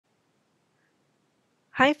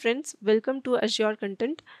Hi friends, welcome to Azure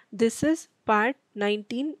Content. This is part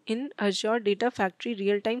 19 in Azure Data Factory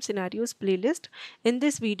Real-Time Scenarios playlist. In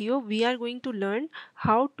this video, we are going to learn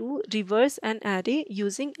how to reverse an array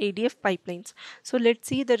using ADF pipelines. So let's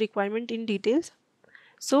see the requirement in details.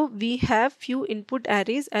 So we have few input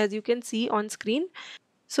arrays as you can see on screen.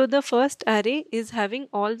 So the first array is having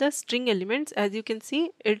all the string elements. As you can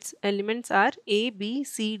see, its elements are A, B,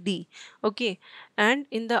 C, D. Okay, and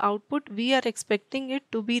in the output we are expecting it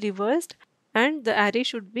to be reversed and the array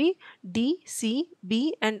should be D, C,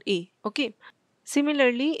 B and A. Okay.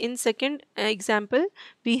 Similarly, in second example,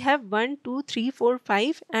 we have 1, 2, 3, 4,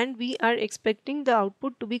 5 and we are expecting the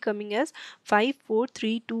output to be coming as 5, 4,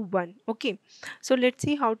 3, 2, 1. Okay, so let's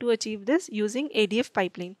see how to achieve this using ADF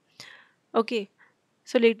pipeline. Okay,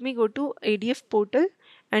 so let me go to ADF portal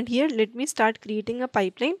and here let me start creating a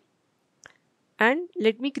pipeline and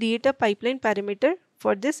let me create a pipeline parameter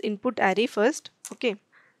for this input array first. Okay,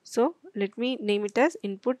 so let me name it as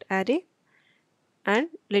input array and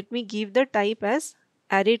let me give the type as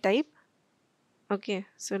array type. Okay,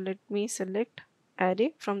 so let me select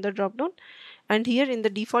array from the drop down and here in the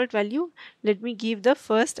default value let me give the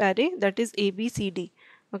first array, that is ABCD.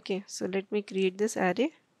 Okay, so let me create this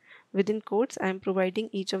array. Within quotes I am providing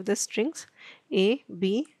each of the strings A,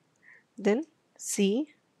 B, then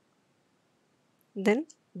C, then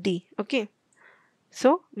D. Okay,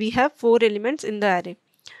 so we have 4 elements in the array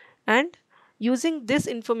and using this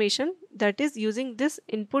information, that is using this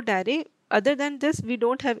input array, other than this we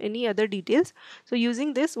don't have any other details. So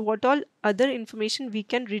using this, what all other information we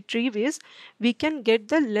can retrieve is we can get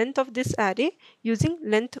the length of this array using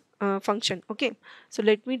length function. Okay, so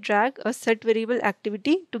let me drag a set variable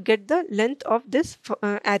activity to get the length of this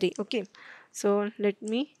array. Okay, so let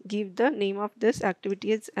me give the name of this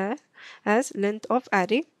activity as length of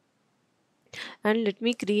array and let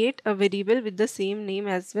me create a variable with the same name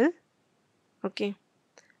as well. Okay,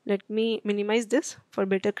 let me minimize this for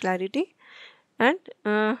better clarity and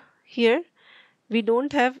here we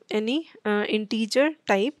don't have any integer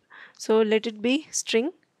type, so let it be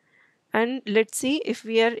string and let's see if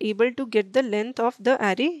we are able to get the length of the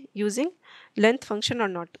array using length function or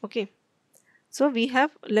not. Okay, so we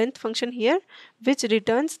have length function here which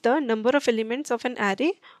returns the number of elements of an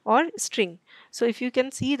array or string. So if you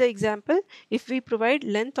can see the example, if we provide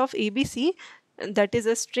length of ABC, that is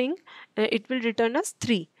a string, it will return us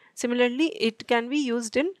 3. Similarly, it can be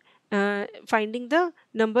used in finding the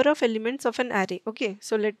number of elements of an array. Okay,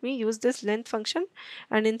 so let me use this length function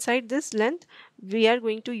and inside this length we are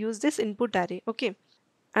going to use this input array. Okay,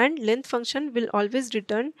 and length function will always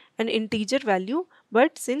return an integer value,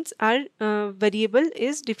 but since our variable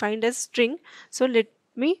is defined as string, so let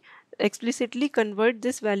me explicitly convert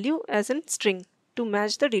this value as a string to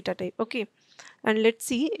match the data type. Okay, and let's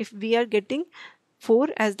see if we are getting 4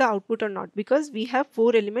 as the output or not, because we have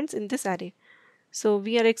 4 elements in this array. So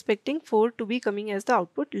we are expecting 4 to be coming as the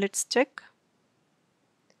output. Let's check.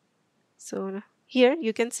 So here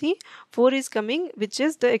you can see 4 is coming, which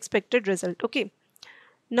is the expected result. Okay,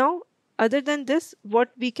 now other than this,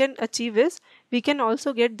 what we can achieve is we can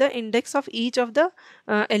also get the index of each of the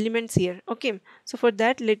elements here. Okay, so for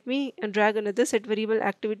that let me drag another set variable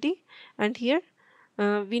activity and here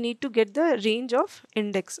we need to get the range of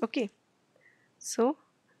index. Okay, so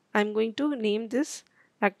I'm going to name this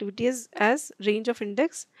activity as range of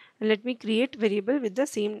index and let me create variable with the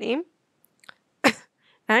same name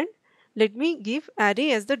and let me give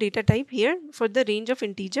array as the data type here for the range of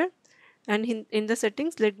integer. And in the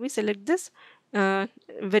settings let me select this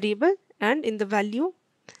variable and in the value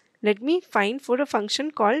let me find for a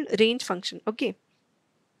function called range function. Okay,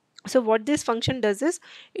 so what this function does is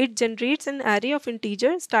it generates an array of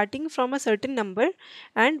integer starting from a certain number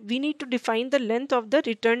and we need to define the length of the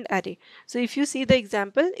returned array. So if you see the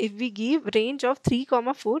example, if we give range of 3,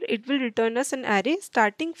 4, it will return us an array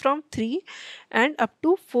starting from 3 and up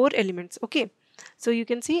to 4 elements. Okay, so you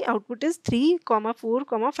can see output is 3,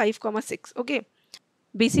 4, 5, 6. Okay,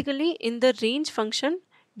 basically in the range function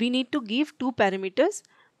we need to give 2 parameters,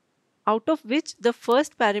 out of which the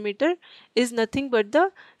first parameter is nothing but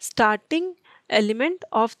the starting element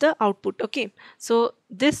of the output. Okay, so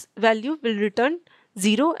this value will return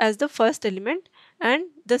 0 as the first element and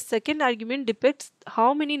the second argument depicts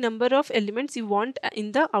how many number of elements you want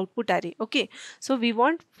in the output array. Okay, so we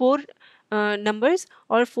want 4 numbers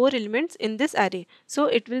or 4 elements in this array, so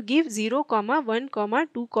it will give 0, 1,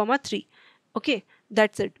 2, 3. Okay,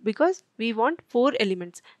 that's it, because we want 4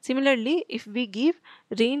 elements. Similarly, if we give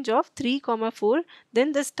range of 3, 4,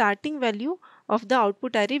 then the starting value of the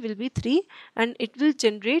output array will be 3 and it will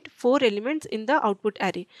generate 4 elements in the output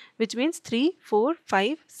array, which means 3, 4,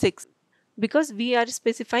 5, 6. because we are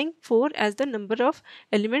specifying 4 as the number of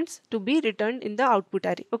elements to be returned in the output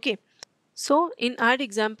array. Okay. So in our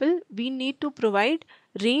example, we need to provide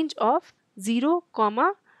range of 0,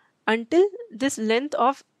 comma until this length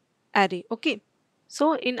of array. Okay.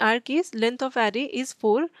 So in our case, length of array is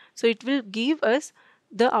 4. So it will give us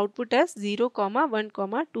the output as 0, comma 1,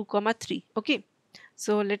 comma 2, comma 3. Okay.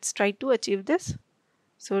 So let's try to achieve this.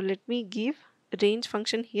 So let me give range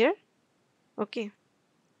function here. Okay.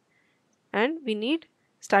 And we need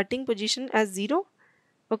starting position as 0.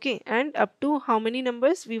 Okay, and up to how many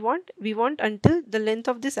numbers we want? We want until the length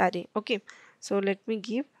of this array. Okay, so let me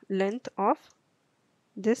give length of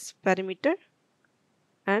this parameter,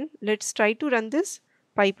 and let's try to run this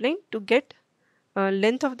pipeline to get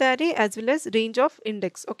length of the array as well as range of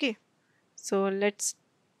index. Okay, so let's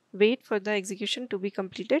wait for the execution to be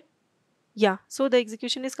completed. Yeah, so the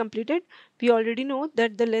execution is completed. We already know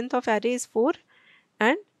that the length of array is 4,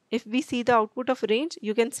 and if we see the output of range,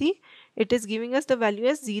 you can see it is giving us the value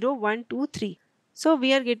as 0, 1, 2, 3. So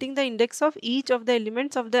we are getting the index of each of the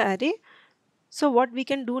elements of the array. So what we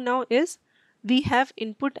can do now is we have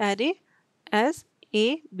input array as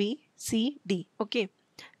A, B, C, D. Okay,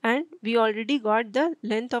 and we already got the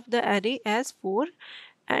length of the array as 4,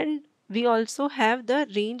 and we also have the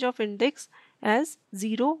range of index as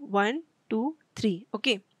 0, 1, 2, 3.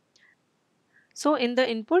 Okay, so in the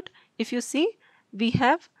input, if you see, we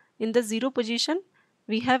have in the 0 position,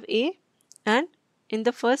 we have A, and in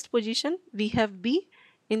the first position, we have B,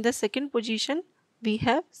 in the second position, we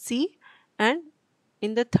have C, and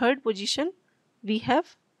in the third position, we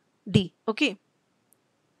have D. Okay.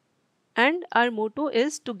 And our motto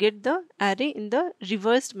is to get the array in the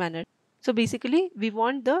reversed manner. So basically, we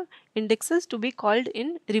want the indexes to be called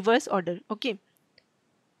in reverse order. Okay.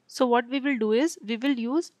 So what we will do is we will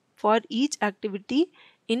use for each activity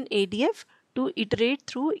in ADF to iterate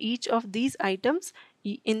through each of these items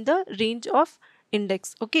in the range of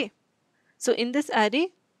index. Okay. So in this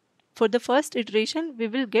array, for the first iteration, we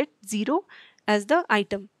will get 0 as the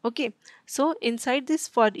item. Okay. So inside this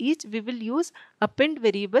for each, we will use append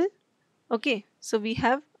variable. Okay. So we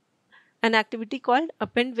have an activity called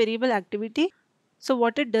append variable activity. So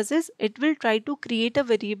what it does is it will try to create a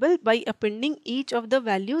variable by appending each of the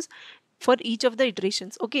values for each of the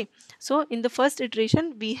iterations. Okay, so in the first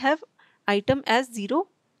iteration we have item as 0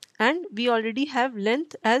 and we already have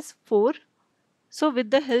length as 4. So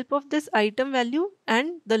with the help of this item value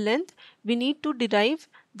and the length, we need to derive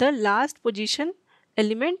the last position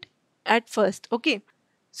element at first. Okay,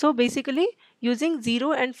 so basically using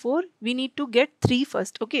 0 and 4, we need to get 3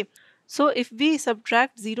 first. Okay, so if we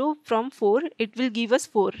subtract 0 from 4, it will give us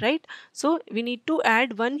 4, right? So we need to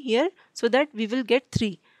add 1 here so that we will get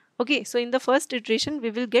 3. Okay, so in the first iteration,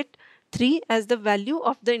 we will get 3 as the value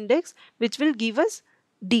of the index, which will give us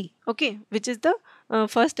D, okay, which is the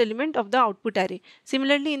first element of the output array.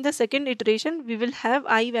 Similarly, in the second iteration, we will have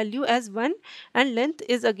I value as 1 and length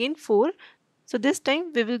is again 4. So this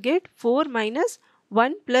time we will get 4 minus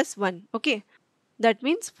 1 plus 1, okay. That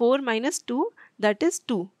means 4 minus 2, that is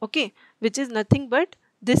 2, okay, which is nothing but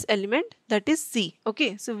this element, that is C,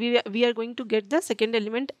 okay. So we are going to get the second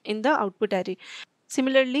element in the output array.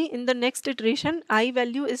 Similarly, in the next iteration, I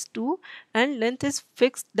value is 2 and length is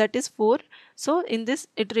fixed, that is 4. So in this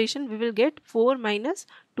iteration, we will get 4 minus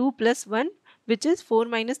 2 plus 1, which is 4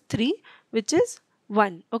 minus 3, which is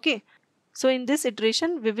 1, okay. So in this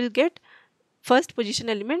iteration, we will get first position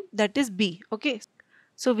element, that is B, okay.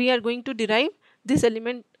 So we are going to derive this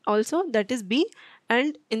element also, that is B,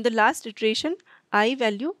 and in the last iteration I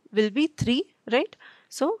value will be 3, right?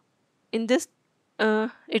 So in this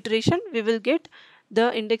iteration we will get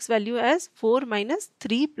the index value as 4 minus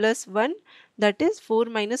 3 plus 1, that is 4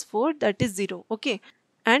 minus 4, that is 0, okay,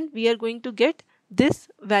 and we are going to get this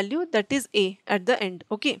value, that is A at the end.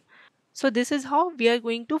 Okay, so this is how we are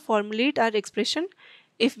going to formulate our expression.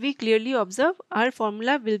 If we clearly observe, our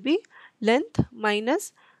formula will be length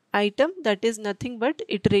minus item, that is nothing but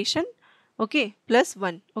iteration, okay, plus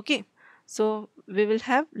 1. Okay, so we will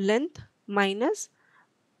have length minus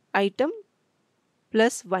item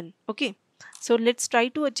plus 1. Okay, so let's try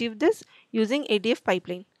to achieve this using ADF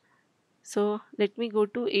pipeline. So let me go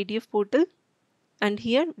to ADF portal, and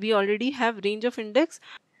here we already have range of index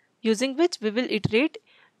using which we will iterate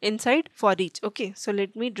inside for each. Okay, so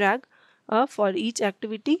let me drag a for each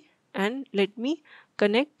activity and let me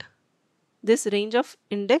connect this range of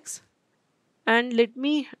index, and let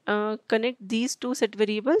me connect these two set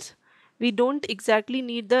variables. We don't exactly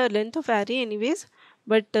need the length of array anyways,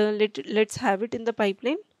 but let's have it in the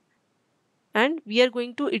pipeline, and we are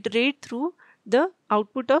going to iterate through the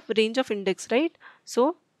output of range of index, right?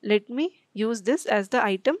 So let me use this as the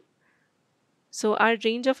item, So our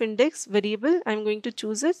range of index variable, I'm going to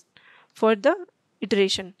choose it for the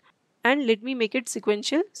iteration, and let me make it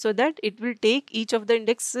sequential so that it will take each of the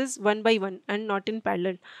indexes one by one and not in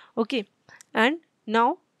parallel. Okay, and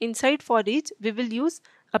now inside for each we will use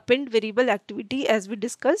append variable activity as we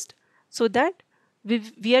discussed, so that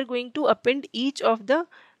we are going to append each of the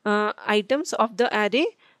items of the array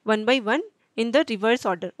one by one in the reverse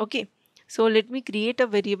order. Okay, so let me create a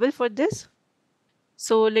variable for this.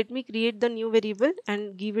 So let me create the new variable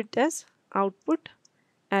and give it as output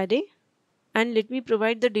array, and let me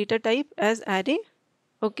provide the data type as array.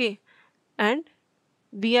 Okay, and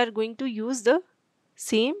we are going to use the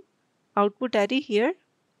same output array here,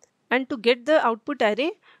 and to get the output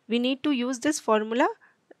array we need to use this formula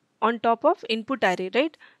on top of input array,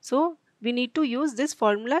 right? So we need to use this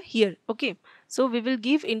formula here. Okay, so we will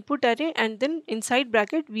give input array and then inside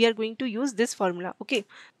bracket we are going to use this formula.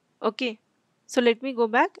 Okay, so let me go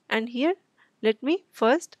back, and here let me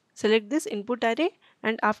first select this input array,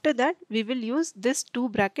 and after that we will use this two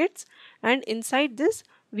brackets, and inside this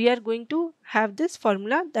we are going to have this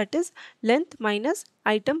formula, that is length minus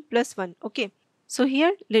item plus 1. Okay, so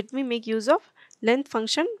here let me make use of length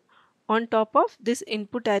function on top of this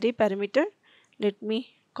input array parameter. Let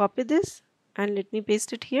me copy this and let me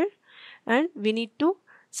paste it here, and we need to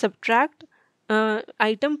subtract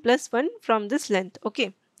item plus 1 from this length.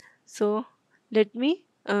 Okay, so let me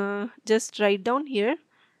just write down here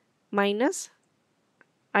minus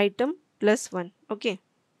item plus 1. Okay,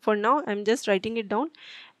 for now I'm just writing it down,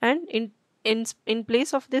 and in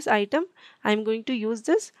place of this item I'm going to use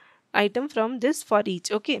this item from this for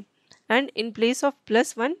each. Okay, and in place of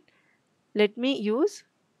plus 1 let me use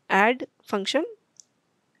add function.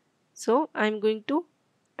 So I'm going to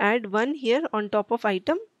add 1 here on top of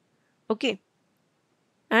item. Okay,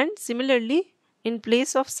 and similarly in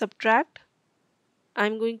place of subtract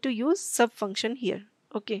I'm going to use sub function here.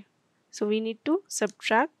 Okay, so we need to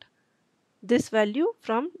subtract this value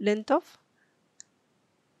from length of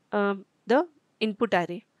the input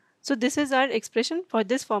array. So this is our expression for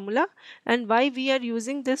this formula, and why we are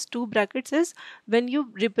using this two brackets is when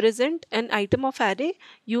you represent an item of array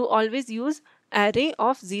you always use array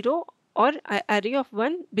of 0 or array of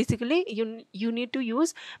 1. Basically you need to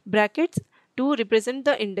use brackets to represent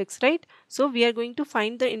the index, right? So we are going to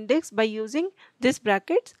find the index by using this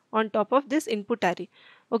brackets on top of this input array.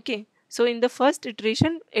 Okay, so in the first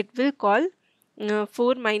iteration it will call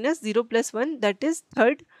 4 minus 0 plus 1, that is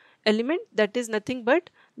third element, that is nothing but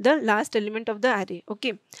the last element of the array.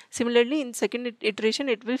 Okay, similarly in second iteration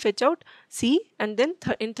it will fetch out C, and then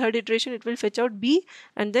in third iteration it will fetch out B,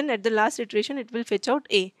 and then at the last iteration it will fetch out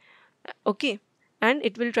A. Okay, and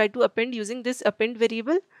it will try to append using this append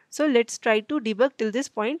variable. So let's try to debug till this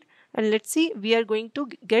point, and let's see we are going to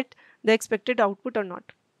get the expected output or not.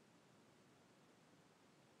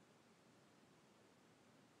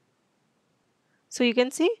 So you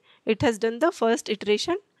can see it has done the first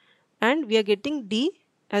iteration and we are getting D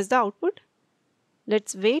as the output.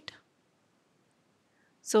 Let's wait.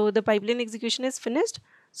 So the pipeline execution is finished.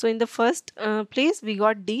 So in the first place we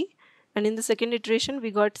got D, and in the second iteration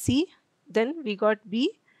we got C, then we got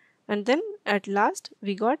B, and then at last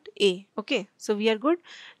we got A. Okay, so we are good.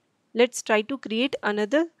 Let's try to create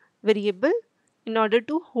another variable in order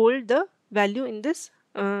to hold the value in this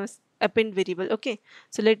append variable. Okay,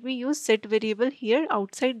 so let me use set variable here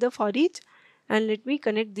outside the for each, and let me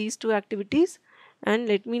connect these two activities, and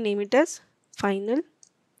let me name it as final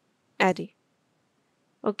array.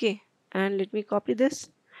 Okay, and let me copy this.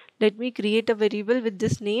 Let me create a variable with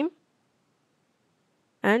this name,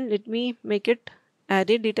 and let me make it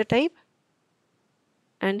array data type,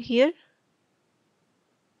 and here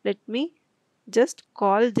let me just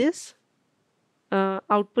call this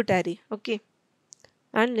output array. Okay,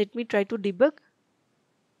 and let me try to debug.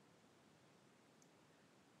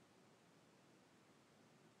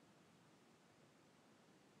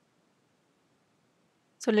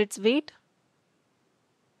 So let's wait.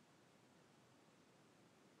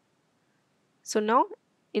 So now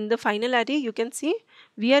in the final array you can see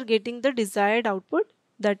we are getting the desired output,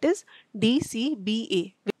 that is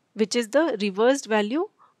DCBA, which is the reversed value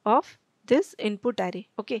of this input array.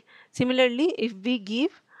 Okay, similarly if we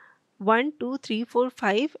give 1 2 3 4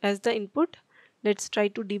 5 as the input, let's try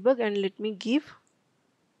to debug, and let me give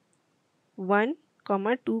 1 2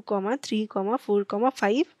 3 4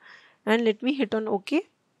 5, and let me hit on OK,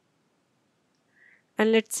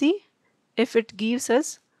 and let's see if it gives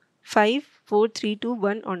us 5 4 3 2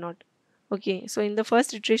 1 or not. Okay, so in the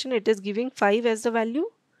first iteration it is giving 5 as the value.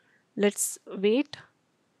 Let's wait,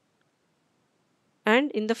 and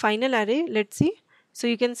in the final array let's see. So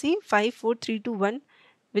you can see 5 4 3 2 1,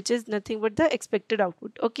 which is nothing but the expected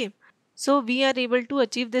output. Okay, so we are able to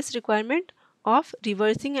achieve this requirement of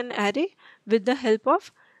reversing an array with the help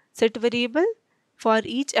of set variable for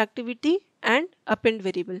each activity and append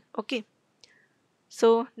variable. Okay,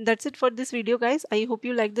 so that's it for this video, guys. I hope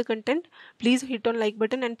you like the content. Please hit on like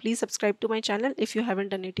button and please subscribe to my channel if you haven't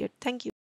done it yet. Thank you.